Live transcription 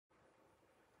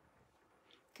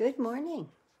Good morning.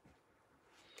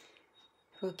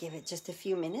 We'll give it just a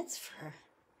few minutes for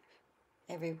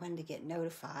everyone to get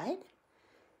notified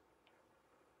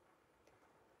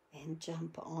and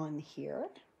jump on here.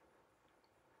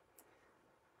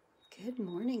 Good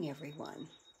morning, everyone.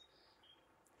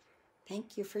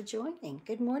 Thank you for joining.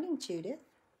 Good morning, Judith.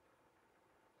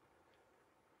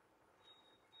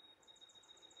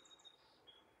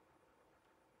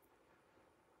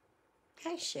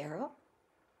 Hi, Cheryl.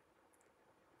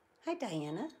 Hi,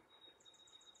 Diana.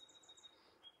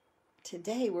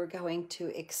 Today we're going to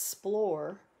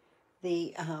explore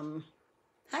the,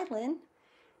 hi, Lynn,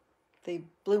 the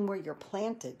Bloom Where You're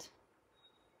Planted.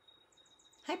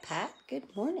 Hi, Pat.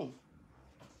 Good morning.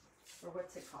 Or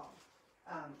what's it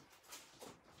called?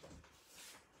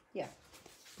 Yeah,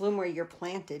 Bloom Where You're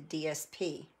Planted,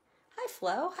 DSP. Hi,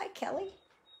 Flo. Hi, Kelly.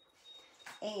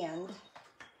 And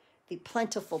the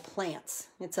Plentiful Plants.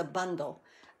 It's a bundle,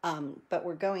 but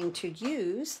we're going to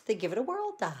use the Give It a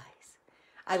Whirl dies.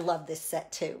 I love this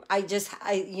set too.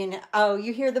 Oh,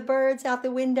 you hear the birds out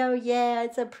the window? Yeah,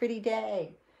 it's a pretty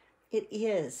day. It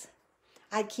is.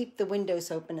 I keep the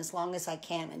windows open as long as I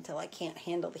can until I can't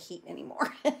handle the heat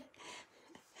anymore.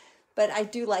 But I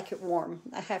do like it warm.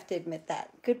 I have to admit that.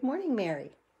 Good morning,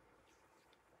 Mary.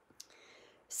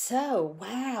 So,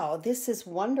 wow, this is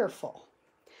wonderful.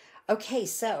 Okay,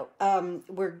 so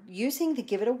we're using the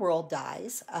Give It a Whirl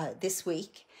dies this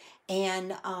week.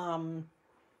 And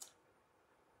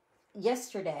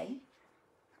yesterday,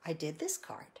 I did this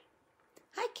card.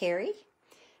 Hi, Carrie.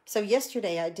 So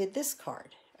yesterday, I did this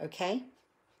card, okay?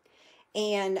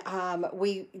 And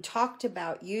we talked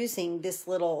about using this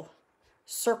little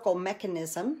circle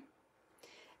mechanism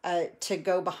to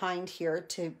go behind here,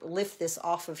 to lift this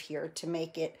off of here, to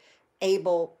make it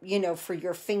able, you know, for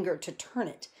your finger to turn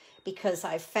it. Because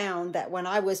I found that when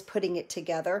I was putting it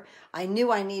together, I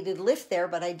knew I needed lift there,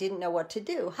 but I didn't know what to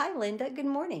do. Hi, Linda. Good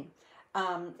morning.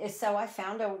 So I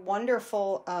found a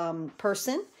wonderful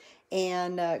person,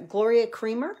 and Gloria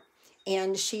Creamer,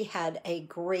 and she had a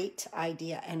great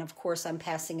idea. And of course, I'm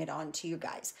passing it on to you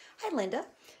guys. Hi, Linda.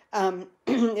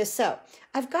 So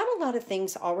I've got a lot of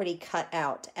things already cut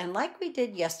out. And like we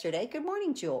did yesterday, good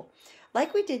morning, Jewel.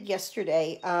 Like we did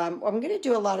yesterday, I'm going to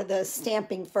do a lot of the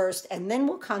stamping first, and then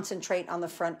we'll concentrate on the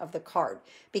front of the card.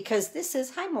 Because this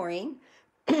is, hi, Maureen,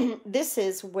 this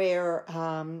is where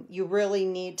you really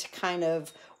need to kind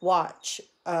of watch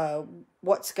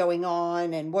what's going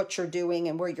on and what you're doing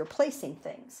and where you're placing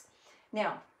things.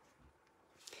 Now,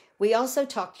 we also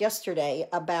talked yesterday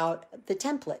about the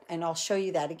template, and I'll show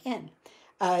you that again.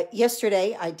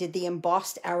 Yesterday, I did the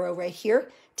embossed arrow right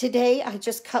here. Today, I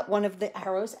just cut one of the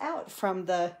arrows out from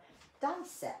the die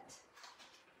set.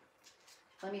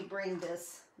 Let me bring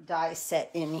this die set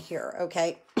in here,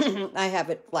 okay? I have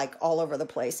it like all over the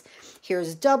place.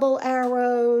 Here's double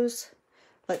arrows.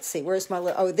 Let's see, where's my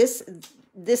little, oh,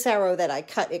 this arrow that I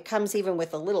cut, it comes even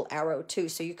with a little arrow too,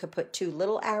 so you could put two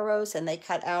little arrows and they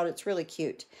cut out. It's really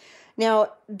cute.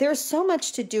 Now, there's so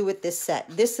much to do with this set.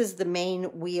 This is the main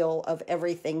wheel of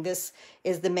everything. This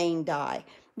is the main die.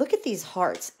 Look at these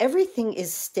hearts. Everything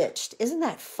is stitched. Isn't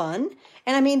that fun?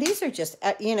 And I mean, these are just,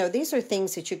 you know, these are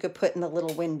things that you could put in the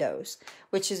little windows,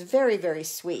 which is very, very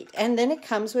sweet. And then it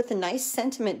comes with a nice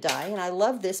sentiment die. And I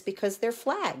love this because they're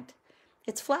flagged.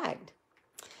 It's flagged.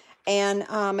 And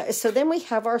so then we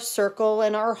have our circle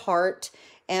and our heart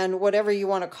and whatever you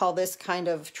want to call this kind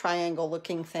of triangle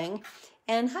looking thing.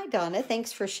 And hi, Donna.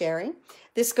 Thanks for sharing.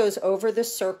 This goes over the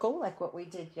circle like what we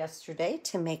did yesterday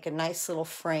to make a nice little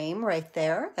frame right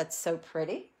there. That's so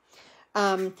pretty.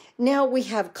 Now we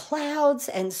have clouds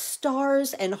and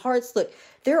stars and hearts. Look,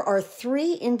 there are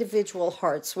 3 individual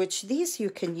hearts, which these you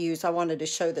can use. I wanted to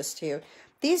show this to you.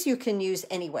 These you can use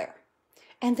anywhere.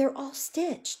 And they're all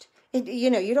stitched. You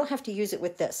know, you don't have to use it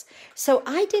with this. So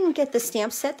I didn't get the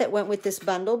stamp set that went with this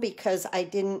bundle because I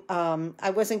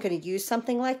wasn't going to use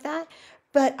something like that.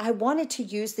 But I wanted to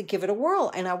use the Give It a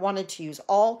Whirl, and I wanted to use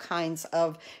all kinds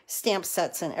of stamp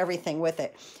sets and everything with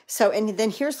it. So, and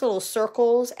then here's little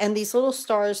circles, and these little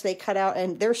stars they cut out,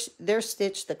 and they're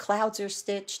stitched. The clouds are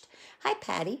stitched. Hi,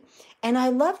 Patty. And I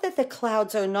love that the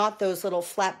clouds are not those little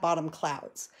flat bottom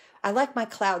clouds. I like my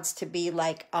clouds to be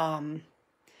like,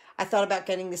 I thought about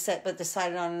getting the set, but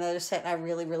decided on another set I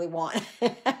really, really want.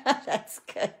 That's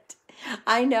good.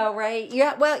 I know, right?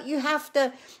 Yeah, well, you have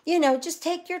to, you know, just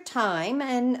take your time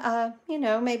and, you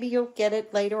know, maybe you'll get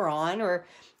it later on or,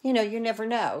 you know, you never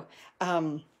know.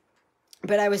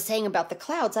 But I was saying about the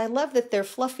clouds, I love that they're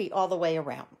fluffy all the way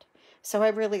around. So I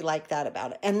really like that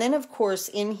about it. And then, of course,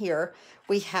 in here,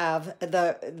 we have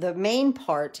the main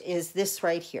part is this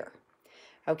right here.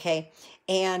 okay?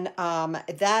 And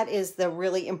that is the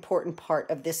really important part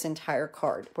of this entire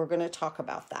card. We're going to talk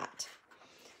about that.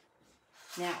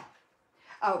 Now,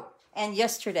 oh, and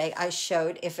yesterday I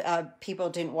showed, if people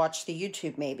didn't watch the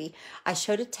YouTube maybe, I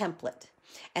showed a template.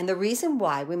 And the reason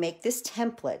why we make this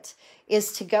template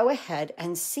is to go ahead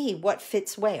and see what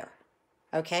fits where,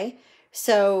 okay?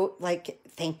 So, like,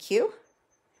 thank you.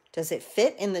 Does it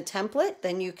fit in the template?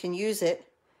 Then you can use it.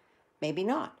 Maybe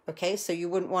not, okay? So you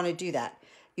wouldn't want to do that.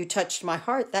 You touched my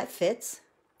heart, that fits.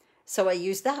 So I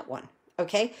used that one,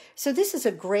 okay? So this is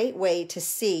a great way to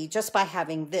see, just by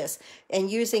having this and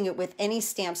using it with any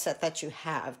stamp set that you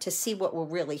have, to see what will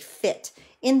really fit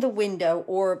in the window,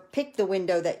 or pick the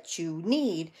window that you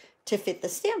need to fit the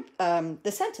stamp,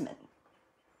 the sentiment.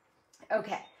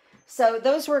 Okay, so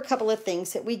those were a couple of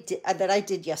things that we did, that I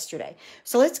did yesterday.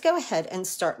 So let's go ahead and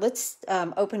start. Let's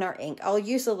open our ink. I'll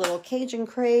use a little Cajun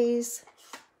Craze,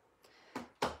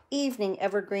 Evening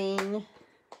Evergreen,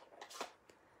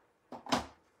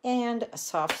 and a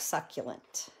Soft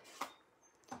Succulent.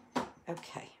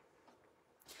 Okay.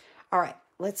 All right,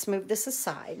 let's move this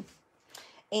aside.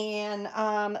 And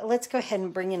let's go ahead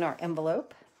and bring in our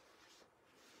envelope.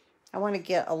 I want to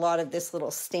get a lot of this little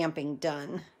stamping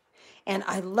done. And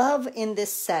I love in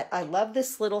this set, I love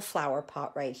this little flower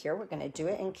pot right here. We're going to do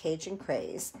it in Cajun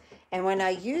Craze. And when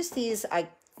I use these, I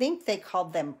think they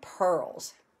called them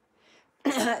pearls.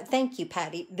 Thank you,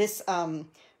 Patty. This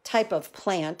type of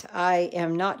plant, I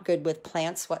am not good with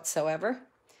plants whatsoever.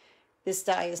 This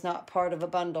die is not part of a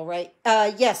bundle, right?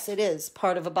 Yes, it is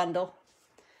part of a bundle.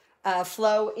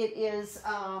 Flo, it is,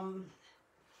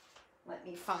 let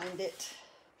me find it.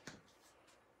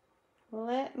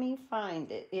 Let me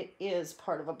find it. It is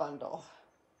part of a bundle.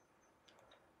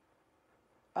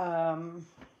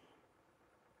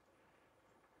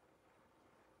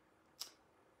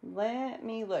 Let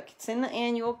me look. It's in the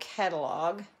annual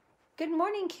catalog. Good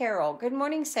morning, Carol. Good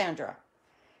morning, Sandra.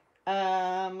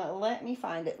 Let me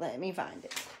find it. Let me find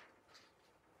it.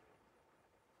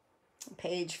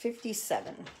 Page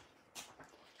 57.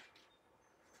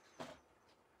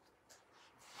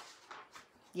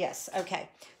 Yes, okay.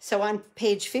 So on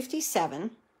page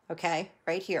 57, okay,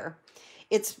 right here,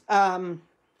 it's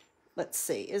let's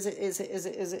see, is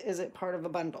it part of a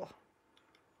bundle?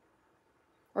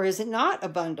 Or is it not a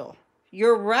bundle?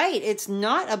 You're right, it's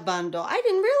not a bundle. I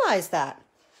didn't realize that.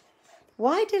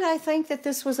 Why did I think that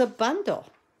this was a bundle?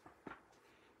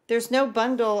 There's no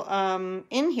bundle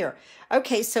in here.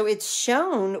 Okay, so it's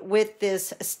shown with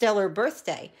this Stellar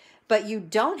Birthday, but you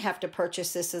don't have to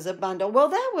purchase this as a bundle. Well,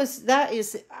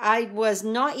 I was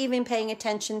not even paying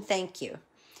attention. Thank you.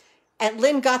 And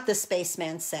Lynn got the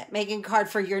Spaceman set. Making a card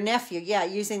for your nephew. Yeah,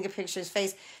 using the picture's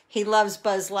face. He loves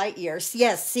Buzz Lightyear.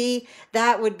 Yes, see,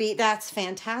 that's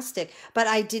fantastic. But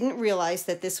I didn't realize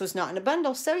that this was not in a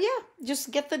bundle. So yeah,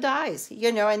 just get the dies,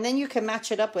 you know, and then you can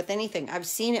match it up with anything. I've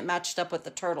seen it matched up with the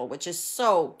turtle, which is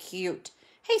so cute.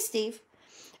 Hey, Steve.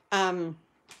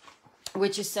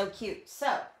 Which is so cute.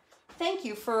 So thank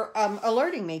you for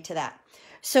alerting me to that.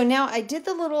 So now I did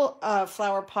the little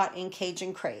flower pot in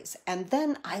Cajun Craze. And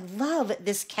then I love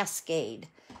this cascade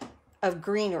of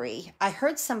greenery. I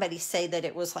heard somebody say that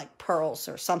it was like pearls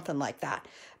or something like that.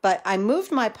 But I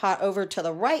moved my pot over to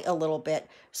the right a little bit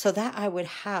so that I would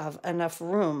have enough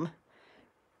room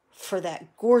for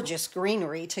that gorgeous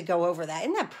greenery to go over that.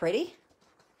 Isn't that pretty?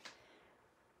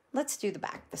 Let's do the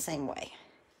back the same way.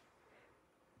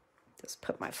 Just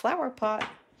put my flower pot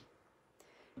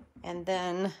and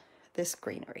then this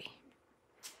greenery.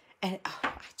 And oh,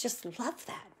 I just love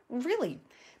that. It really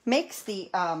makes the,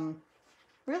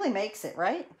 really makes it,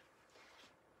 right?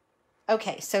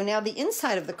 Okay, so now the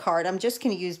inside of the card, I'm just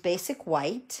going to use basic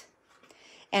white.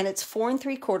 And it's 4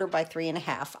 3/4 by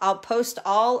 3.5. I'll post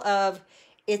all of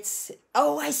its,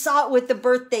 oh, I saw it with the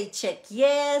birthday chick.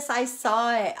 Yes, I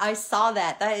saw it. I saw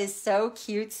that. That is so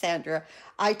cute, Sandra.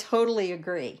 I totally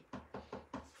agree.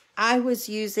 I was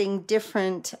using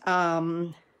different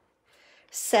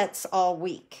sets all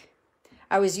week.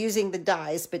 I was using the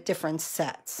dies, but different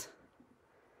sets.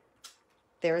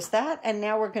 There's that. And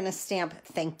now we're going to stamp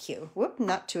thank you. Whoop,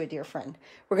 not to a dear friend.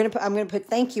 I'm going to put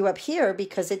thank you up here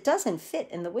because it doesn't fit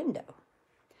in the window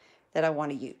that I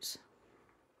want to use.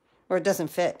 Or it doesn't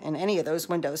fit in any of those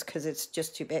windows because it's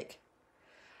just too big.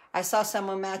 I saw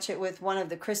someone match it with one of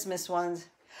the Christmas ones.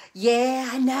 Yeah,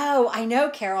 I know,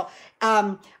 Carol.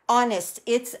 Honest,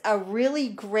 it's a really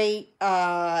great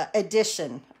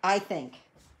addition, I think,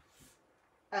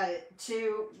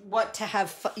 to have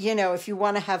fun, you know, if you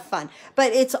want to have fun.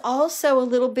 But it's also a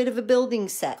little bit of a building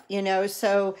set, you know,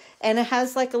 so, and it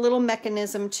has like a little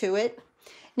mechanism to it.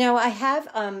 Now I have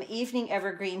evening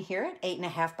evergreen here at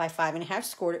 8.5 by 5.5,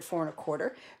 scored at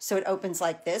 4.25. So it opens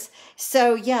like this.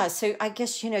 So yeah, so I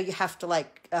guess, you know, you have to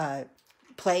like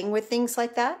playing with things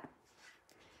like that.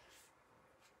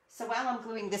 So while I'm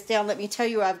gluing this down, let me tell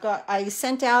you, I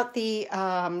sent out the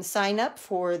sign up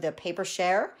for the paper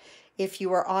share. If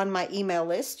you are on my email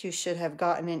list, you should have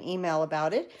gotten an email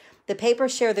about it. The paper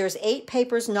share, there's 8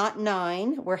 papers, not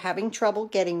 9. We're having trouble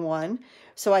getting one.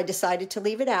 So I decided to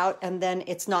leave it out, and then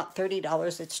it's not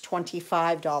 $30, it's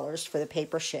 $25 for the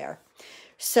paper share.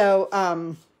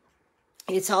 So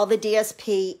it's all the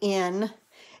DSP in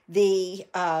the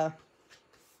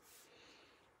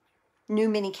new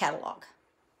mini catalog.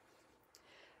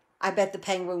 I bet the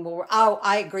penguin will work. Oh,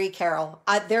 I agree, Carol.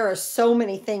 There are so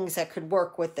many things that could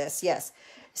work with this, yes.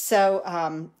 So,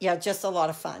 yeah, just a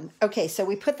lot of fun. Okay, so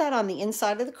we put that on the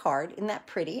inside of the card. Isn't that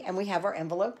pretty? And we have our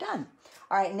envelope done.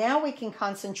 All right, now we can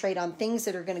concentrate on things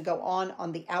that are going to go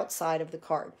on the outside of the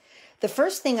card. The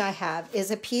first thing I have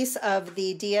is a piece of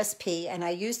the DSP, and I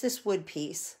use this wood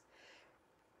piece.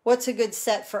 What's a good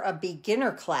set for a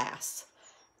beginner class?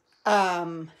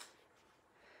 Wow.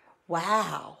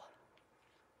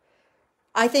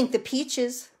 I think the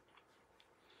peaches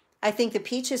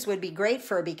would be great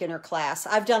for a beginner class.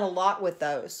 I've done a lot with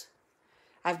those.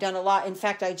 I've done a lot. In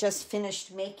fact, I just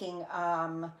finished making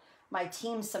my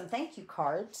team some thank you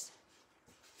cards.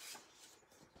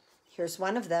 Here's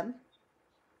one of them.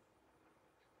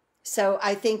 So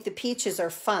I think the peaches are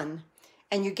fun,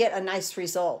 and you get a nice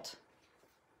result.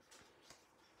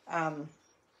 And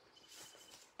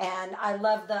I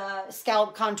love the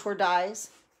scallop contour dies.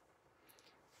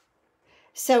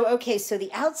 So, okay, so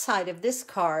the outside of this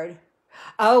card,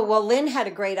 oh, well, Lynn had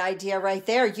a great idea right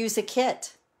there. Use a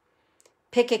kit.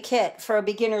 Pick a kit for a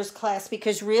beginner's class,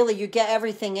 because really you get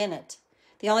everything in it.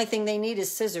 The only thing they need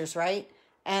is scissors, right?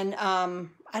 And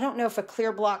I don't know if a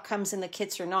clear block comes in the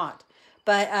kits or not.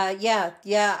 But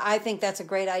yeah, I think that's a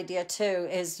great idea too,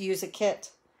 is use a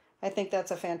kit. I think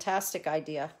that's a fantastic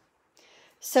idea.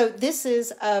 So this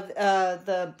is of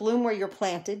the Bloom Where You're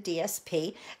Planted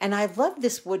DSP, and I love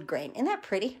this wood grain. Isn't that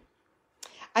pretty?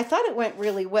 I thought it went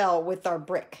really well with our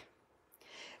brick.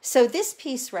 So this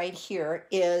piece right here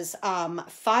is 5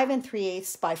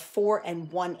 3/8 by 4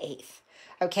 1/8.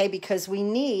 Okay, because we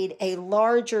need a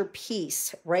larger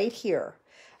piece right here.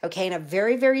 Okay, and a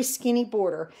very, very skinny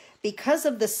border because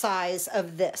of the size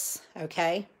of this.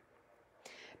 Okay,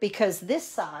 because this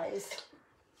size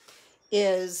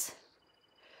is,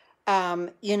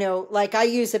 you know, like I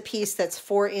use a piece that's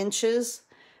 4 inches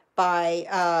by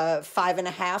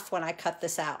 5.5 when I cut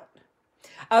this out.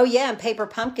 Oh yeah, and paper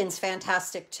pumpkin's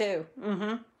fantastic too.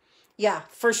 Yeah,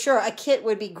 for sure. A kit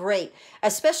would be great,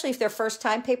 especially if they're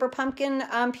first-time paper pumpkin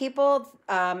people,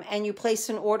 and you place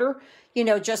an order, you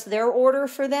know, just their order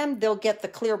for them, they'll get the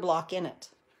clear block in it.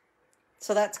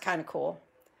 So that's kind of cool.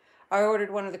 I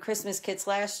ordered one of the Christmas kits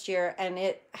last year, and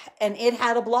it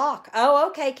had a block. Oh,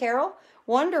 okay, Carol.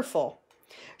 Wonderful.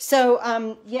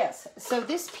 So, yes, so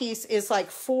this piece is like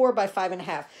 4 by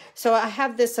 5.5. So I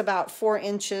have this about 4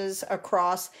 inches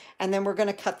across, and then we're going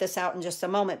to cut this out in just a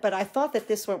moment. But I thought that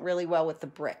this went really well with the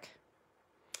brick.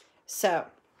 So,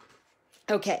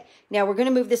 okay, now we're going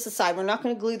to move this aside. We're not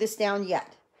going to glue this down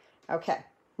yet. Okay,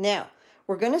 now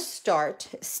we're going to start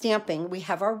stamping. We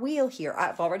have our wheel here.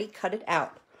 I've already cut it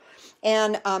out.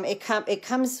 And it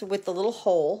comes with the little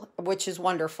hole, which is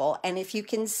wonderful. And if you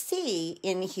can see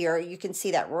in here, you can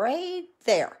see that right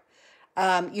there.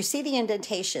 You see the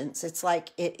indentations. It's like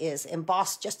it is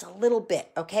embossed just a little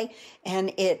bit, okay?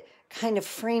 And it kind of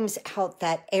frames out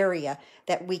that area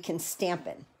that we can stamp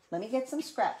in. Let me get some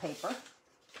scrap paper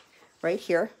right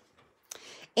here.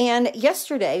 And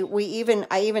yesterday,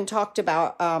 I even talked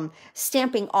about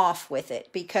stamping off with it,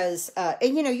 because,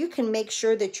 you know, you can make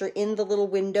sure that you're in the little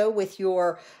window with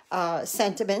your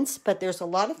sentiments, but there's a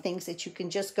lot of things that you can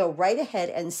just go right ahead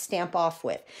and stamp off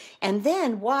with. And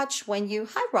then watch when you,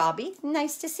 hi, Robbie,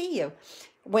 nice to see you.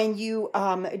 When you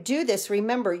do this,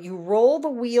 remember, you roll the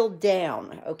wheel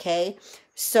down, okay?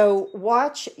 So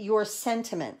watch your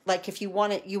sentiment. Like if you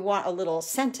want it, you want a little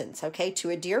sentence, okay? To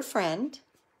a dear friend.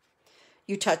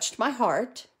 You touched my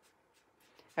heart,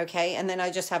 okay? And then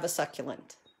I just have a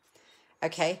succulent,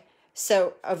 okay?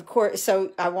 So, of course,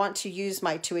 so I want to use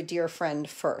my to a dear friend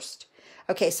first.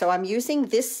 Okay, so I'm using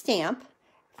this stamp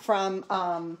from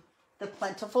the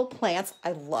Plentiful Plants.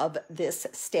 I love this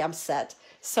stamp set.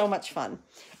 So much fun.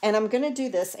 And I'm going to do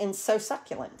this in So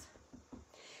Succulent.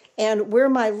 And where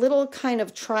my little kind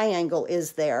of triangle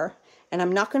is there, and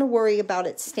I'm not going to worry about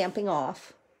it stamping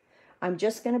off, I'm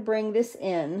just going to bring this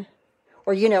in,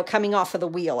 or, you know, coming off of the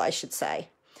wheel, I should say.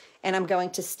 And I'm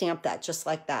going to stamp that just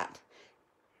like that.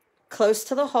 close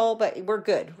to the hole, but we're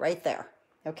good right there.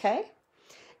 Okay.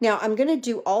 Now I'm going to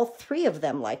do all 3 of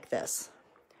them like this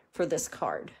for this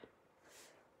card.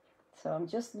 So I'm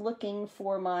just looking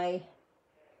for my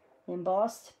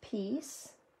embossed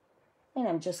piece, and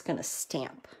I'm just going to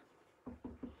stamp.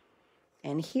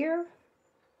 And here,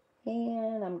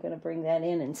 and I'm going to bring that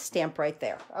in and stamp right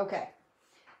there. Okay.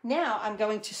 Now I'm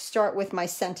going to start with my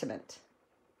sentiment.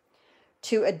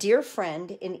 To a dear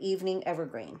friend in evening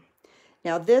evergreen.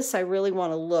 Now this, I really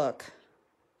want to look.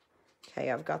 Okay,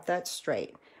 I've got that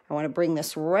straight. I want to bring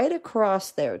this right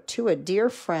across there. To a dear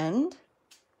friend.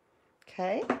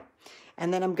 Okay.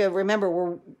 And then I'm going to, remember,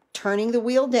 we're turning the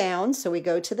wheel down. So we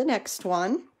go to the next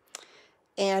one.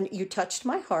 And you touched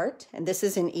my heart. And this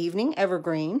is an evening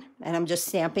evergreen. And I'm just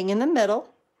stamping in the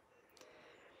middle.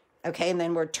 Okay, and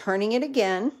then we're turning it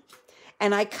again.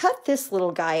 And I cut this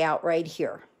little guy out right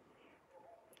here.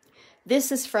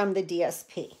 This is from the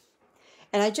DSP.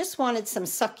 And I just wanted some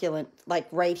succulent, like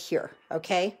right here,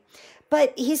 okay?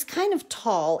 But he's kind of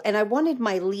tall, and I wanted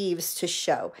my leaves to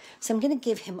show. So I'm going to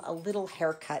give him a little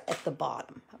haircut at the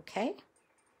bottom, okay?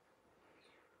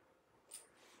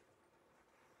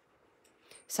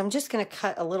 So I'm just going to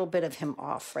cut a little bit of him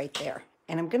off right there.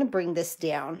 And I'm going to bring this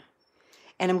down.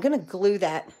 And I'm going to glue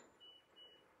that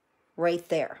right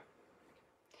there.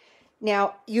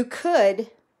 Now,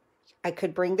 I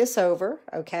could bring this over,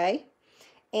 okay?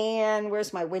 And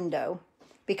where's my window?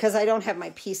 Because I don't have my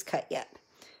piece cut yet.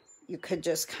 You could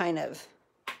just kind of,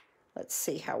 let's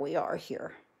see how we are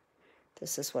here.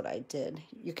 This is what I did.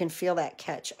 You can feel that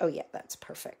catch. Oh yeah, that's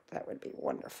perfect. That would be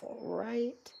wonderful.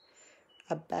 Right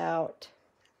about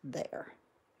there.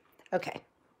 Okay.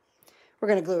 We're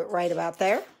going to glue it right about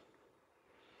there.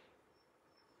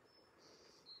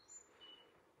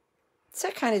 So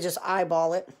I kind of just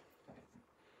eyeball it.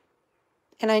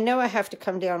 And I know I have to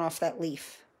come down off that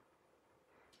leaf.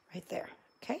 Right there.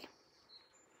 Okay.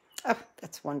 Oh,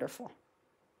 that's wonderful.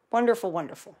 Wonderful,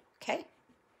 wonderful. Okay.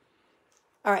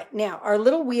 All right. Now, our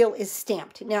little wheel is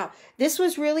stamped. Now, this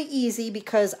was really easy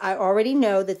because I already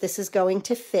know that this is going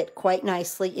to fit quite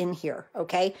nicely in here.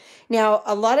 Okay. Now,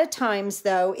 a lot of times,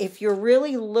 though, if you're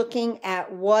really looking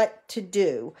at what to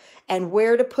do and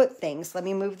where to put things, let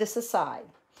me move this aside.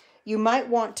 You might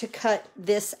want to cut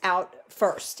this out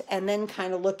first and then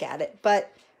kind of look at it.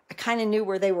 But I kind of knew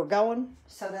where they were going,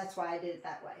 so that's why I did it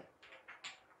that way.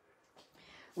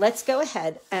 Let's go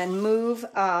ahead and move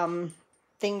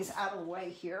things out of the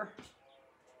way here.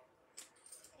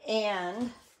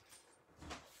 And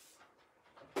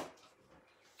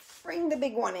bring the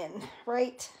big one in,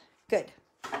 right? Good.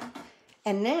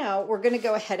 And now we're going to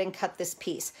go ahead and cut this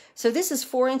piece. So this is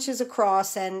 4 inches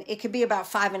across, and it could be about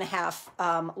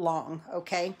 5.5 long,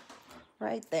 okay?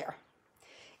 Right there.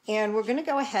 And we're going to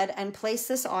go ahead and place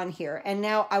this on here. And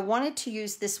now I wanted to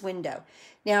use this window.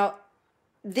 Now,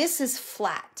 this is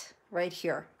flat right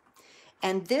here.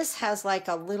 And this has like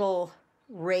a little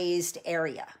raised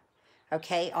area,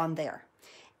 okay, on there.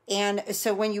 And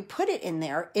so when you put it in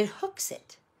there, it hooks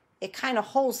it. It kind of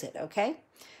holds it, okay?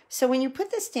 So when you put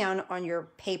this down on your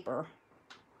paper,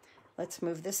 let's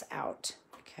move this out,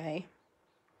 okay?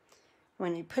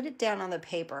 When you put it down on the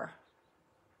paper,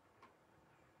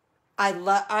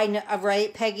 I know,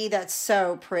 right, Peggy? That's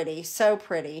so pretty, so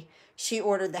pretty. She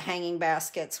ordered the hanging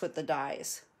baskets with the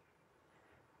dies.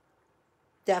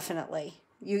 Definitely.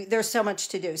 There's so much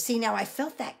to do. See, now I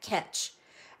felt that catch,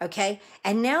 okay?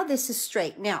 And now this is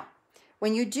straight. Now,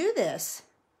 when you do this,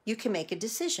 you can make a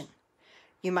decision.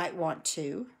 You might want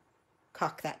to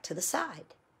cock that to the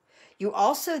side. You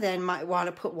also then might want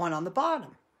to put one on the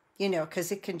bottom, you know,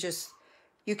 because it can just,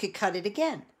 you could cut it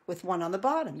again with one on the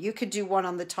bottom. You could do one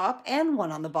on the top and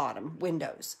one on the bottom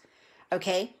windows,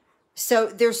 okay? So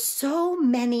there's so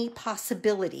many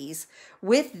possibilities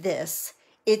with this.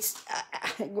 It's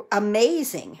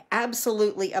amazing,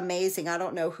 absolutely amazing. I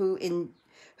don't know who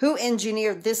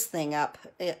engineered this thing up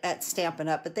at Stampin'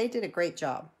 Up, but they did a great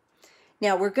job.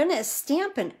 Now we're going to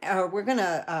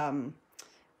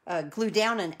glue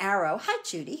down an arrow. Hi,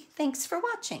 Judy. Thanks for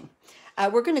watching.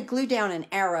 We're going to glue down an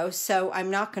arrow, so I'm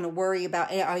not going to worry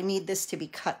about it. I need this to be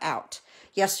cut out.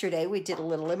 Yesterday we did a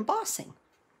little embossing.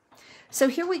 So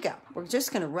here we go. We're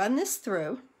just going to run this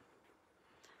through.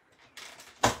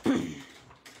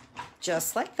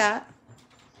 Just like that.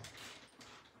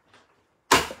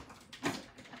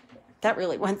 That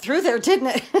really went through there, didn't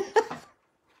it?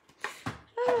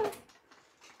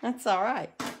 That's all right.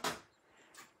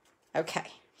 Okay,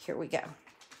 here we go.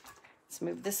 Let's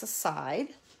move this aside.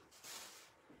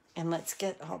 And let's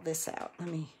get all this out. Let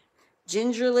me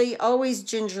always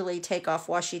gingerly take off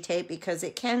washi tape because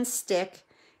it can stick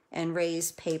and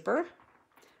raise paper.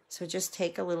 So just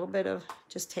take a little bit of,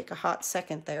 just take a hot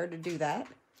second there to do that.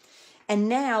 And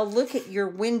now look at your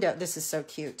window. This is so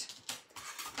cute.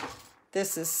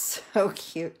 This is so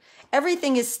cute.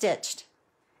 Everything is stitched.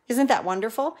 Isn't that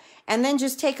wonderful? And then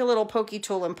just take a little pokey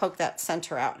tool and poke that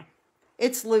center out.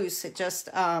 It's loose. It just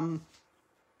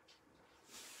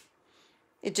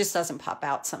doesn't pop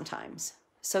out sometimes.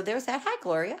 So there's that. Hi,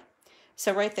 Gloria.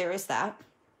 So right there is that.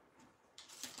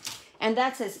 And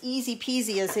that's as easy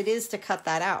peasy as it is to cut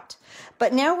that out.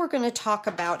 But now we're going to talk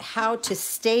about how to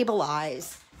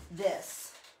stabilize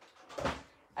this,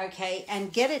 okay,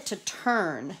 and get it to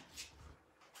turn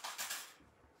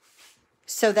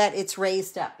so that it's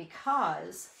raised up.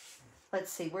 Because,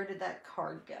 let's see, where did that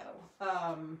card go?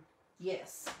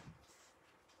 Yes,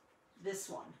 this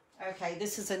one. Okay,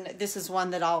 this is one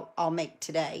that I'll make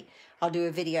today. I'll do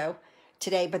a video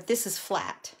today, but this is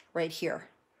flat right here.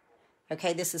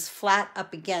 Okay, this is flat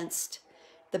up against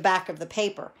the back of the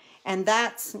paper, and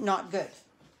that's not good.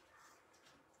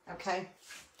 Okay,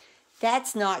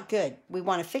 that's not good. We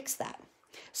want to fix that.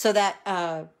 So that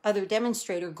other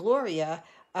demonstrator, Gloria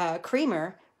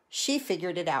Creamer, she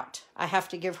figured it out. I have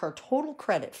to give her total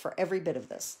credit for every bit of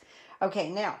this. Okay,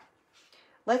 now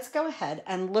let's go ahead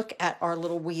and look at our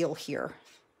little wheel here.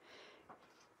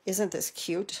 Isn't this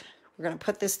cute? We're going to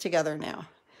put this together now.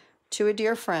 To a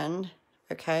dear friend.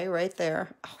 Okay, right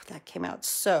there. Oh, that came out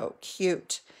so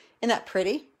cute. Isn't that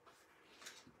pretty?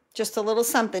 Just a little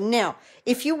something. Now,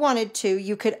 if you wanted to,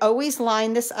 you could always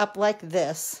line this up like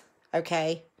this,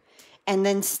 okay, and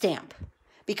then stamp,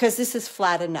 because this is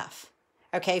flat enough.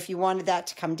 Okay, if you wanted that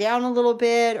to come down a little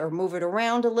bit or move it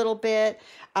around a little bit,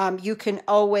 you can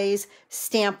always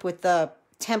stamp with the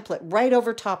template right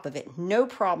over top of it. No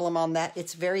problem on that.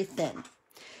 It's very thin.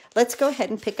 Let's go ahead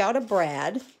and pick out a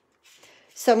brad.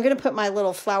 So I'm going to put my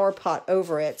little flower pot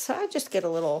over it. So I just get a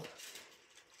little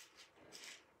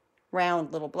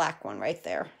round little black one right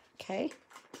there. Okay.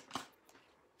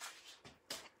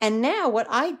 And now what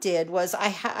I did was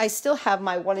I still have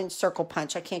my 1-inch circle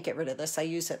punch. I can't get rid of this. I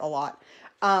use it a lot.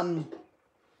 And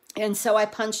so I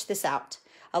punched this out,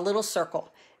 a little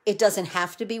circle. It doesn't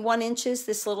have to be 1 inch,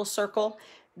 this little circle.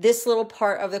 This little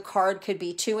part of the card could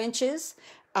be 2 inches.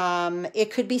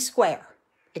 It could be square.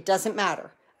 It doesn't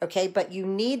matter. Okay, but you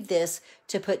need this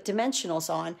to put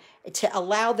dimensionals on to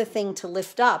allow the thing to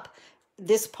lift up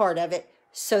this part of it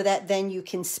so that then you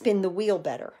can spin the wheel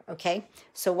better. Okay,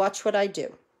 so watch what I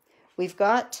do. We've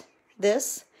got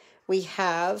this. We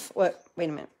have, wait a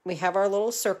minute. We have our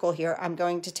little circle here. I'm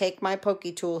going to take my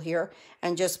pokey tool here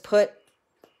and just put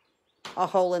a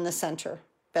hole in the center.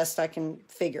 Best I can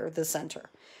figure the center.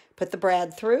 Put the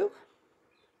brad through.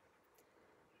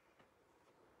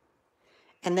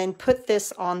 And then put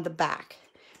this on the back.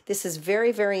 This is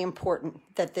very, very important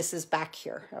that this is back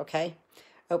here, okay?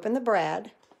 Open the brad.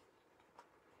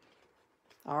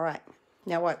 All right.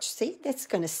 Now watch. See, that's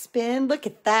going to spin. Look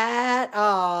at that.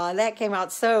 Oh, that came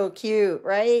out so cute,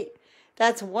 right?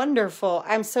 That's wonderful.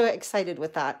 I'm so excited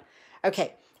with that.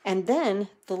 Okay, and then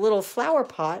the little flower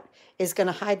pot is going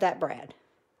to hide that brad.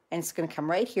 And it's going to come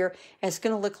right here, and it's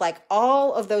going to look like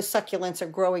all of those succulents are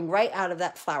growing right out of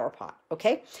that flower pot,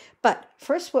 okay? But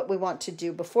first what we want to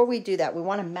do, before we do that, we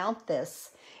want to mount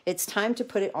this. It's time to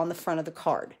put it on the front of the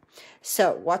card.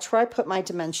 So watch where I put my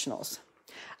dimensionals.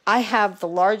 I have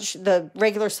the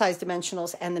regular size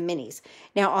dimensionals and the minis.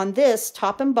 Now on this,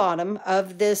 top and bottom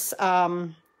of this,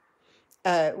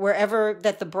 wherever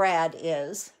that the brad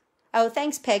is, oh,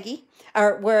 thanks, Peggy.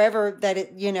 Or wherever that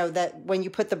it, you know, that when you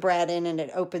put the brad in and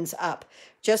it opens up.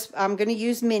 Just, I'm going to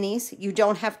use minis. You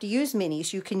don't have to use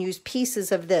minis. You can use pieces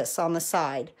of this on the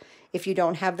side if you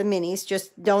don't have the minis.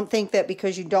 Just don't think that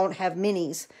because you don't have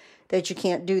minis that you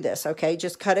can't do this, okay?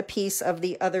 Just cut a piece of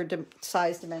the other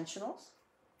size dimensionals,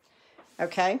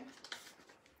 okay?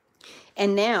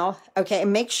 And now, okay,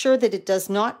 and make sure that it does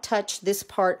not touch this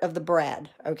part of the brad,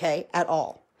 okay, at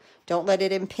all. Don't let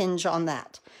it impinge on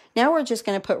that. Now we're just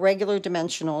going to put regular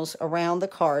dimensionals around the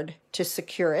card to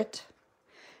secure it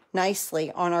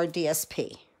nicely on our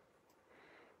DSP.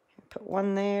 Put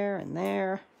one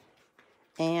there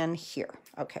and here.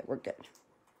 Okay, we're good.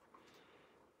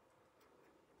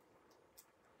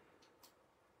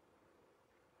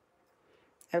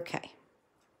 Okay.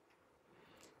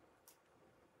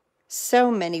 So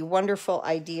many wonderful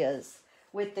ideas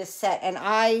with this set. And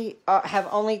I have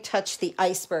only touched the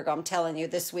iceberg, I'm telling you,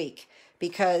 this week.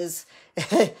 Because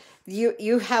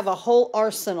you have a whole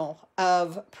arsenal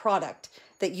of product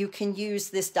that you can use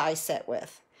this die set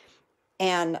with.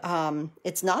 And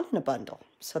it's not in a bundle,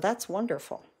 so that's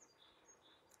wonderful.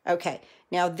 Okay,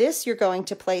 now this you're going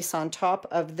to place on top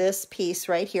of this piece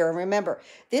right here. And remember,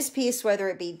 this piece, whether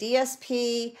it be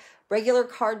DSP, regular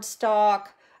cardstock,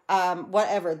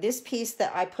 whatever, this piece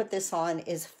that I put this on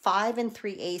is 5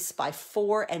 3/8 by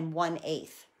 4 1/8.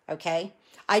 Okay,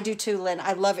 I do too, Lynn.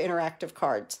 I love interactive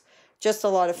cards. Just a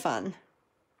lot of fun.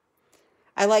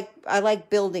 I like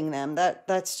building them.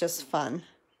 That's just fun.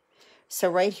 So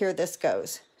right here, this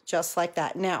goes just like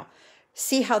that. Now,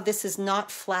 see how this is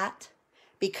not flat?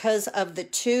 Because of the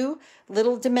two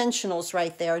little dimensionals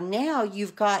right there. Now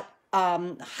you've got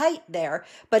height there,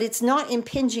 but it's not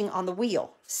impinging on the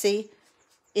wheel. See?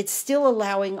 It's still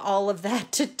allowing all of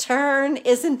that to turn.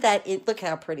 Isn't that it? Look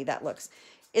how pretty that looks.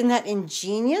 Isn't that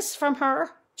ingenious from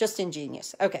her? Just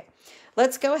ingenious. Okay,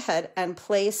 let's go ahead and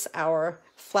place our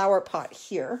flower pot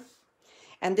here.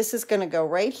 And this is going to go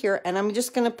right here. And I'm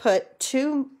just going to put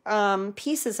two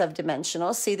pieces of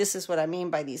dimensionals. See, this is what I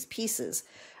mean by these pieces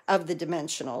of the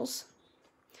dimensionals.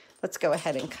 Let's go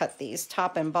ahead and cut these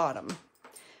top and bottom.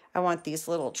 I want these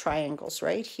little triangles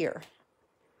right here.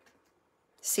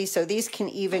 See, so these can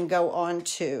even go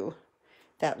onto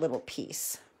that little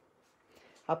piece.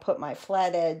 I'll put my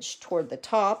flat edge toward the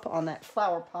top on that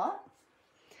flower pot,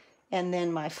 and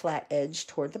then my flat edge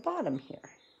toward the bottom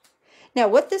here. Now,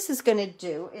 what this is going to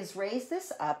do is raise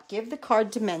this up, give the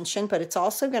card dimension, but it's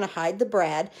also going to hide the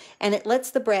brad, and it lets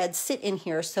the brad sit in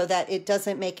here so that it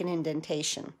doesn't make an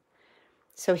indentation.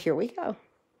 So here we go.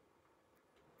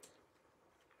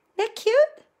 Isn't that cute?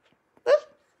 Oh,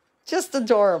 just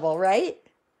adorable, right?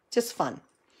 Just fun.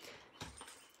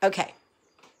 Okay,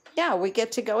 now we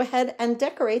get to go ahead and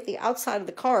decorate the outside of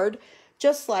the card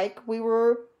just like we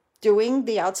were doing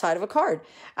the outside of a card.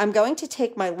 I'm going to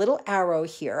take my little arrow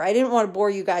here. I didn't want to bore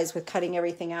you guys with cutting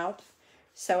everything out,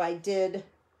 so I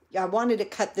wanted to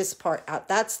cut this part out.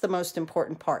 That's the most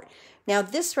important part. Now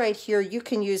this right here, you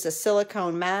can use a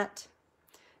silicone mat.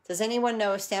 Does anyone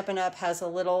know if Stampin' Up has the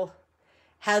little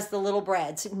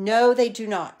brads? No, they do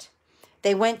not.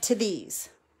 They went to these.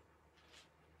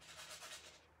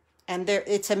 And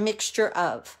it's a mixture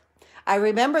of. I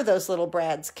remember those little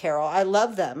brads, Carol. I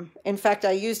love them. In fact,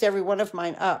 I used every one of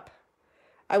mine up.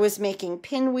 I was making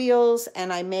pinwheels,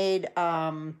 and I made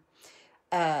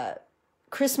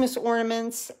Christmas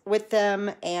ornaments with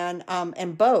them,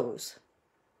 and bows.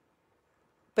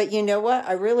 But you know what?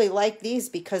 I really like these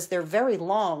because they're very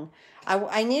long.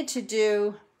 I need to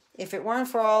do, if it weren't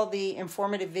for all the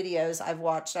informative videos I've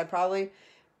watched, I probably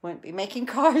wouldn't be making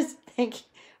cards. Thank you.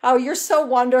 Oh, you're so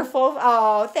wonderful.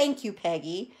 Oh, thank you,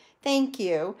 Peggy. Thank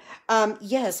you.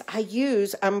 Yes,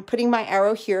 I'm putting my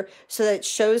arrow here so that it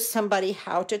shows somebody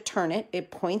how to turn it. It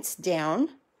points down,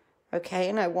 okay,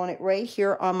 and I want it right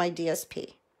here on my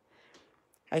DSP.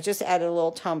 I just added a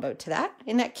little tombow to that.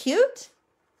 Isn't that cute?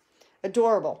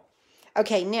 Adorable.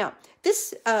 Okay, now,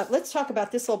 let's talk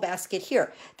about this little basket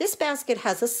here. This basket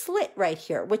has a slit right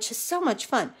here, which is so much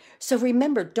fun. So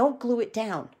remember, don't glue it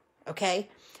down, okay?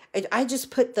 I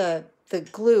just put the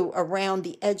glue around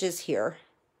the edges here,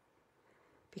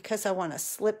 because I want to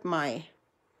slip my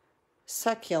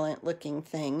succulent looking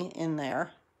thing in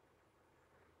there.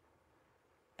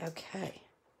 Okay.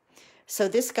 So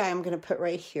this guy I'm going to put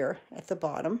right here at the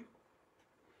bottom.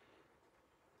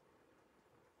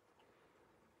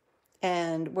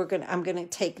 And I'm going to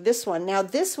take this one. Now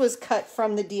this was cut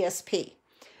from the DSP.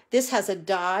 This has a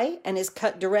die and is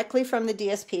cut directly from the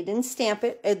DSP. Didn't stamp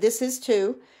it. This is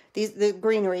too, the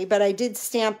greenery, but I did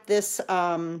stamp this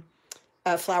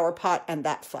flower pot and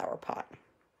that flower pot.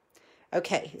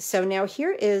 Okay, so now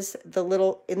here is the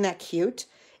little, isn't that cute?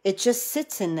 It just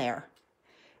sits in there.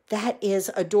 That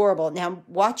is adorable. Now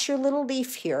watch your little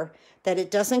leaf here, that it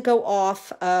doesn't go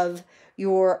off of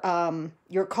your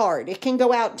card. It can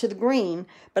go out to the green,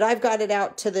 but I've got it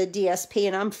out to the DSP,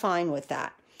 and I'm fine with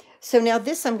that. So now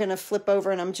this I'm going to flip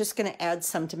over, and I'm just going to add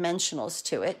some dimensionals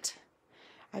to it.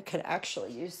 I could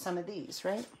actually use some of these,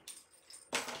 right?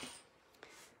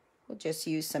 We'll just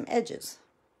use some edges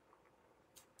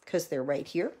because they're right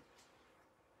here.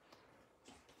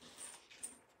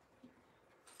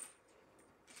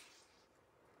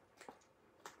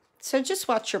 So just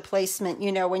watch your placement,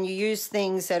 you know, when you use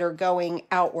things that are going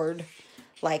outward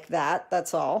like that,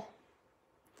 that's all.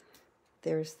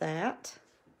 There's that.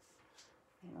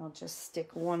 And I'll just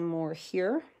stick one more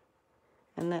here,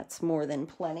 and that's more than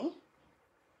plenty.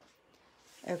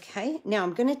 Okay, now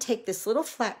I'm going to take this little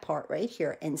flat part right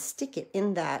here and stick it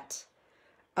in that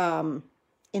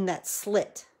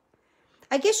slit.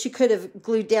 I guess you could have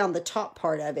glued down the top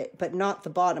part of it, but not the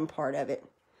bottom part of it.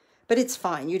 But it's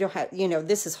fine. You don't have, you know,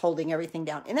 this is holding everything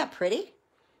down. Isn't that pretty?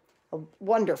 Oh,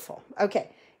 wonderful.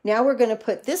 Okay, now we're going to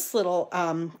put this little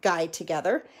guy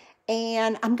together.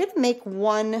 And I'm going to make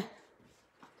one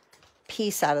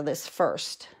piece out of this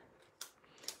first.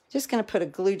 Just going to put a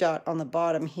glue dot on the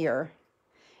bottom here.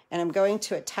 And I'm going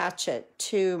to attach it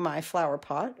to my flower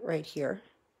pot right here.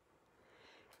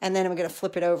 And then I'm going to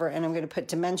flip it over and I'm going to put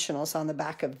dimensionals on the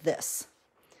back of this.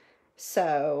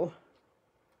 So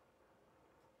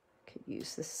I could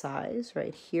use the size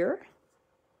right here.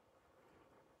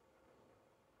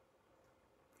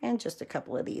 And just a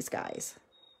couple of these guys.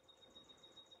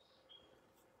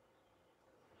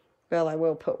 Well, I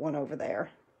will put one over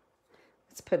there.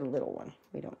 Let's put a little one.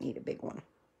 We don't need a big one.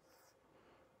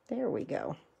 There we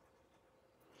go.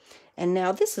 And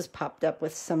now this is popped up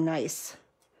with some nice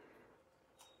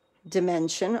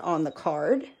dimension on the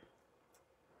card.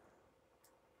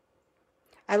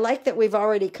 I like that we've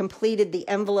already completed the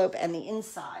envelope and the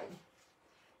inside,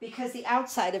 because the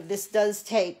outside of this does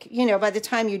take, you know, by the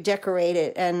time you decorate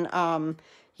it and,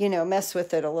 you know, mess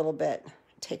with it a little bit,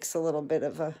 it takes a little bit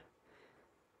of a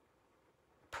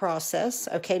process.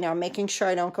 Okay, now I'm making sure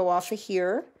I don't go off of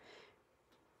here.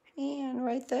 And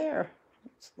right there.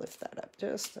 Let's lift that up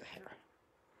just a hair.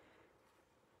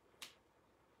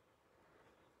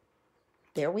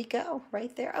 There we go,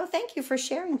 right there. Oh, thank you for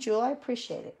sharing, Jewel. I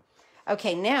appreciate it.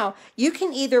 Okay, now you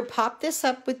can either pop this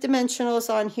up with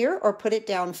dimensionals on here or put it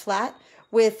down flat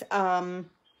with some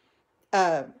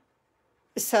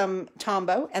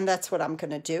Tombow, and that's what I'm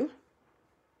going to do.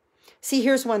 See,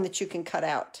 here's one that you can cut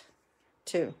out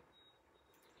too.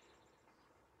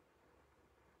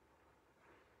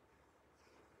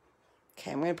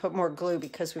 Okay, I'm going to put more glue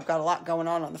because we've got a lot going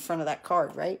on the front of that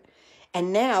card, right?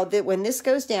 And now that when this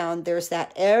goes down, there's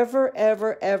that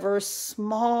ever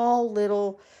small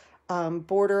little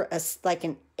border, like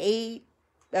an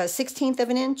 1/16 of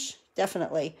an inch,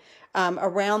 definitely,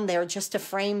 around there just to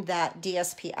frame that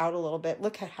DSP out a little bit.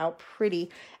 Look at how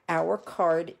pretty our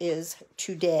card is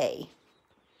today.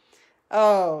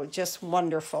 Oh, just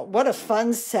wonderful. What a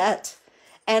fun set.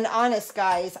 And honest,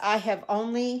 guys, I have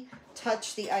only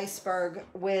touched the iceberg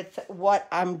with what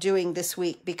I'm doing this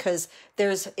week because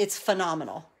it's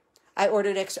phenomenal. I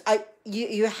ordered extra.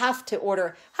 You have to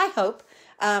order. Hi, Hope.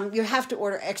 You have to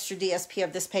order extra DSP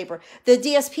of this paper. The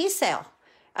DSP sale.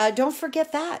 Don't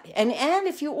forget that. And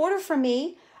if you order from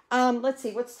me, let's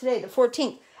see, what's today? The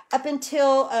 14th. Up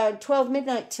until 12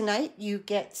 midnight tonight, you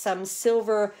get some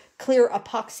silver clear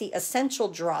epoxy essential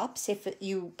drops if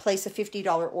you place a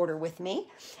 $50 order with me.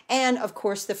 And, of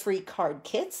course, the free card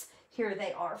kits. Here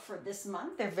they are for this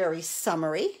month. They're very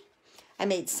summery. I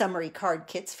made summery card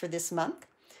kits for this month.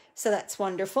 So that's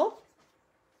wonderful.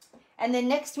 And then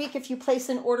next week, if you place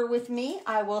an order with me,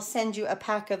 I will send you a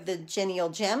pack of the Genial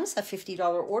Gems, a $50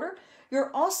 order.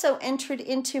 You're also entered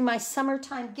into my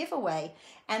summertime giveaway,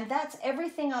 and that's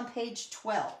everything on page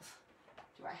 12.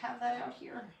 Do I have that out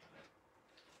here?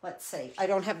 Let's see. I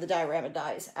don't have the diorama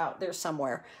dies out there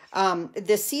somewhere.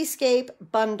 The Seascape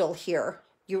bundle here.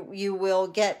 You will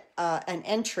get an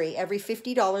entry every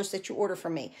 $50 that you order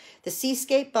from me. The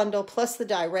Seascape bundle plus the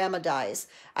diorama dies.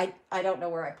 I don't know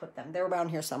where I put them. They're around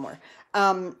here somewhere.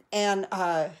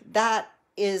 That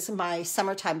is my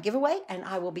summertime giveaway, and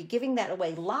I will be giving that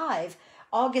away live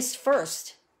August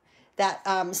 1st,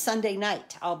 that Sunday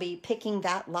night. I'll be picking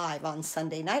that live on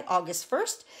Sunday night, August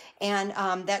 1st, and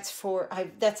that's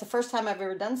the first time I've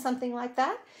ever done something like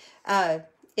that.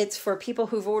 It's for people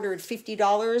who've ordered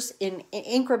 $50 in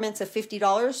increments of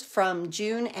 $50 from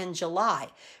June and July.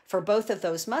 For both of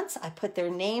those months, I put their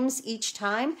names each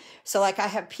time. So like I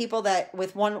have people that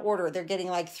with one order, they're getting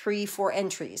like 3-4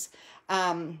 entries.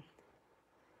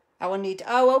 I will need to,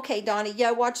 oh, okay, Donnie.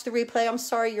 Yeah, watch the replay. I'm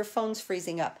sorry, your phone's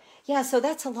freezing up. Yeah, so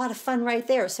that's a lot of fun right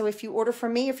there. So if you order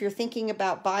from me, if you're thinking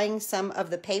about buying some of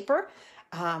the paper,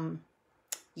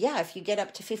 yeah, if you get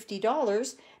up to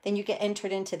 $50, then you get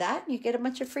entered into that. And you get a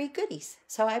bunch of free goodies.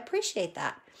 So I appreciate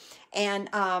that. And,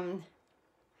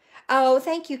 oh,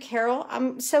 thank you, Carol.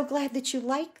 I'm so glad that you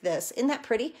like this. Isn't that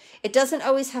pretty? It doesn't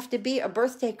always have to be a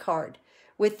birthday card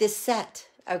with this set,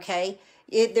 okay?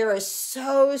 There is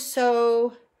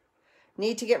so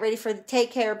need to get ready for the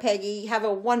take care, Peggy. Have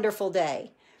a wonderful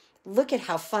day. Look at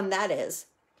how fun that is.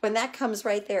 When that comes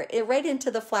right there, right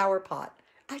into the flower pot.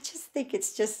 I just think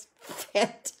it's just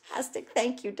fantastic.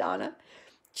 Thank you, Donna.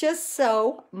 Just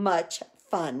so much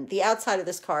fun. The outside of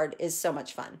this card is so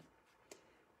much fun.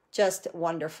 Just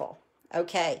wonderful.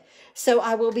 Okay, so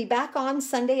I will be back on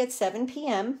Sunday at 7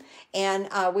 p.m. and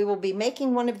we will be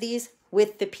making one of these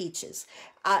with the peaches.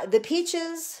 The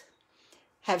peaches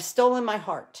have stolen my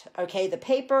heart. Okay, the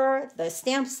paper, the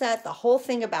stamp set, the whole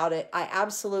thing about it. I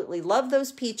absolutely love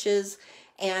those peaches.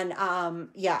 And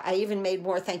yeah, I even made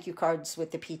more thank you cards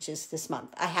with the peaches this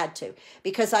month. I had to,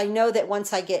 because I know that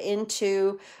once I get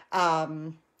into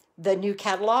the new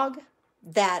catalog,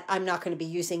 that I'm not going to be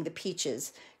using the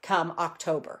peaches come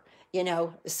October, you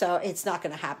know, so it's not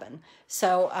going to happen.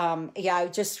 So yeah, I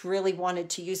just really wanted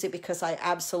to use it because I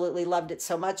absolutely loved it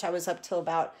so much. I was up till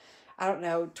about, I don't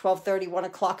know, 12:30, 1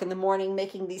 o'clock in the morning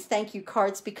making these thank you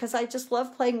cards because I just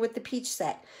love playing with the peach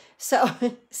set. So,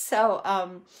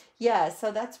 yeah,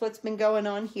 so that's what's been going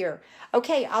on here.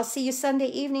 Okay, I'll see you Sunday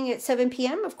evening at 7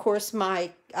 p.m. Of course,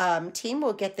 my team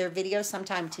will get their video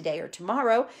sometime today or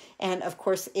tomorrow. And of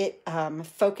course, it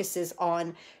focuses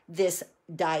on this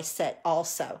die set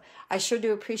also. I sure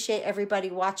do appreciate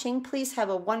everybody watching. Please have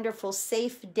a wonderful,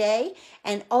 safe day.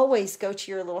 And always go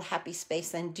to your little happy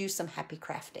space and do some happy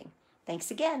crafting. Thanks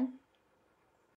again.